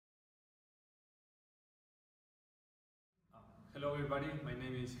Hello everybody, my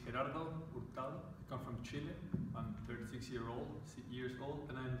name is Gerardo. I come from Chile. I'm 36 years old,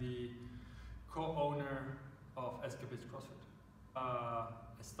 and I'm the co-owner of Escapist CrossFit. I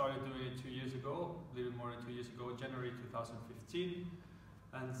started doing it 2 years ago, a little more than 2 years ago, January 2015,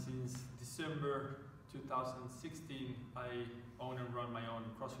 and since December 2016 I own and run my own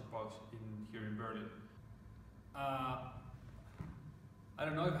CrossFit box here in Berlin. I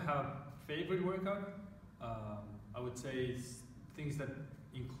don't know if I have a favorite workout. I would say it's things that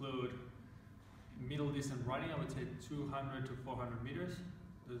include middle distance running. I would say 200 to 400 meters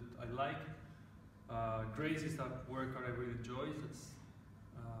that I like. Grace is that workout I really enjoy.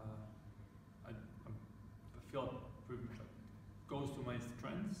 I feel pretty much goes to my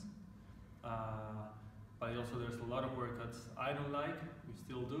strengths. But also there's a lot of workouts I don't like. We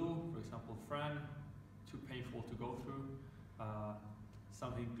still do. For example, Fran, too painful to go through.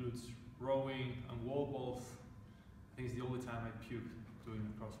 Something includes rowing and wall balls. I think it's the only time I puke doing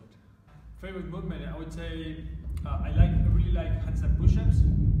CrossFit. Favorite movement, I would say I really like handstand push-ups.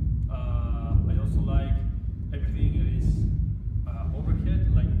 I also like everything that is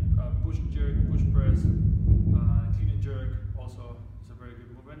overhead, like push jerk, push press, clean and jerk. Also, is a very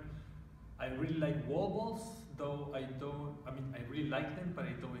good movement. I really like wall balls, though I really like them, but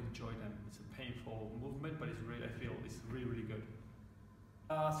I don't enjoy them. It's a painful movement, but I feel it's really good.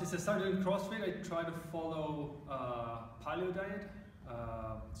 Since I started doing CrossFit, I try to follow paleo diet.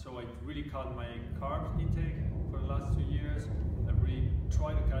 So I really cut my carb intake for the last 2 years. I really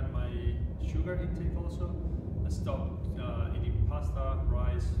try to cut my sugar intake also. I stopped eating pasta,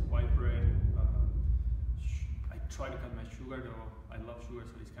 rice, white bread. I try to cut my sugar, though I love sugar,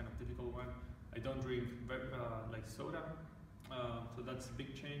 so it's kind of difficult one. I don't drink like soda, so that's a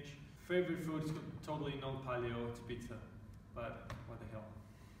big change. Favorite food is totally non-paleo, it's pizza, but what the hell.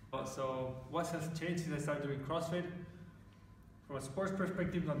 So what has changed since I started doing CrossFit? From a sports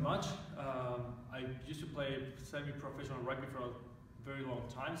perspective, not much. I used to play semi-professional rugby for a very long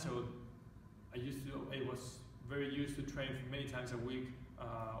time, so I was very used to train many times a week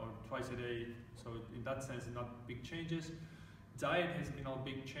or twice a day. So in that sense, not big changes. Diet has been a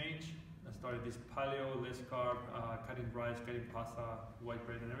big change. I started this paleo, less carb, cutting rice, cutting pasta, white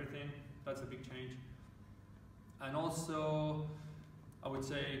bread and everything. That's a big change. And also, I would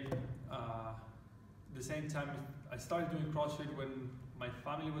say the same time I started doing CrossFit when my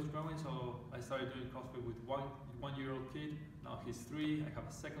family was growing, so I started doing CrossFit with one-year-old kid. Now he's 3, I have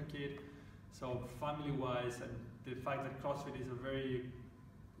a second kid. So family-wise, and the fact that CrossFit is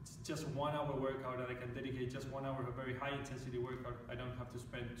it's just 1 hour workout that I can dedicate just 1 hour of a very high intensity workout. I don't have to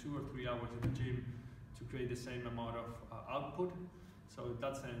spend 2 or 3 hours in the gym to create the same amount of output. So in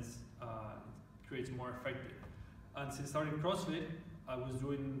that sense, it creates more effective. And since starting CrossFit, I was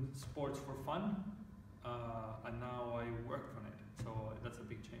doing sports for fun, and now I work on it. So that's a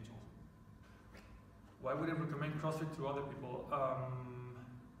big change also. Why would I recommend CrossFit to other people?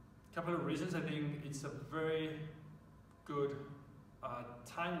 Couple of reasons. I think it's a very good,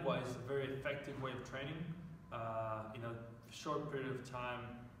 time-wise, a very effective way of training. In a short period of time,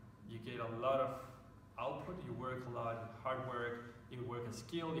 you get a lot of output. You work a lot, hard work. You work a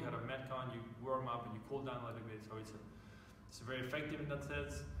skill. You have a metcon. You warm up and you cool down a little bit. So it's very effective in that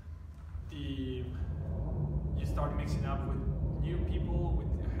sense. You start mixing up with new people,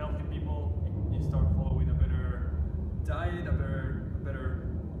 with healthy people. You start following a better diet, a better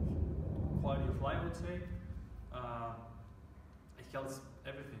quality of life, I would say. It helps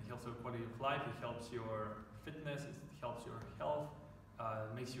everything. It helps your quality of life. It helps your fitness. It helps your health.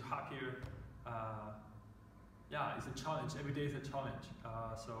 It makes you happier. Yeah, it's a challenge. Every day is a challenge.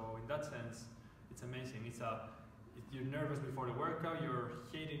 So in that sense, it's amazing. You're nervous before the workout, you're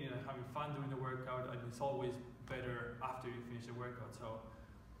hating it and having fun doing the workout, and it's always better after you finish the workout. So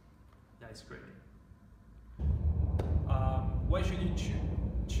yeah, it's great. Why should you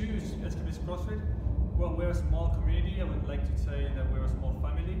choose Escapist CrossFit? Well, we're a small community. I would like to say that we're a small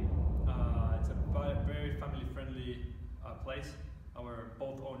family. It's a very family-friendly place.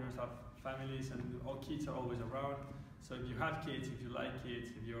 Both owners have families, and all kids are always around. So if you have kids, if you like kids,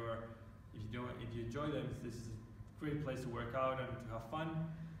 if you enjoy them, this is a great place to work out and to have fun.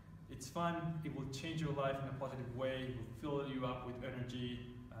 It's fun. It will change your life in a positive way. It will fill you up with energy.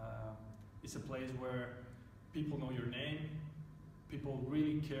 It's a place where people know your name. People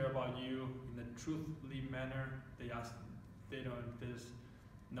really care about you in a truthfully manner. There's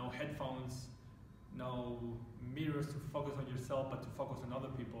no headphones, no mirrors to focus on yourself, but to focus on other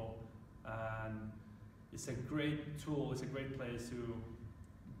people. And it's a great tool. It's a great place to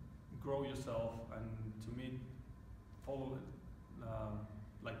grow yourself and to follow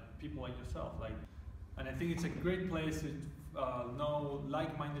like people like yourself. And I think it's a great place know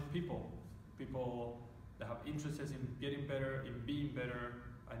like-minded people that have interests in getting better, in being better,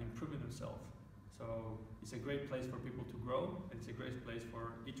 and improving themselves. So it's a great place for people to grow, and it's a great place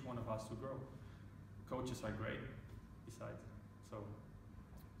for each one of us to grow. Coaches are great, besides, so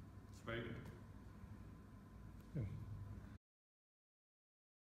it's very good.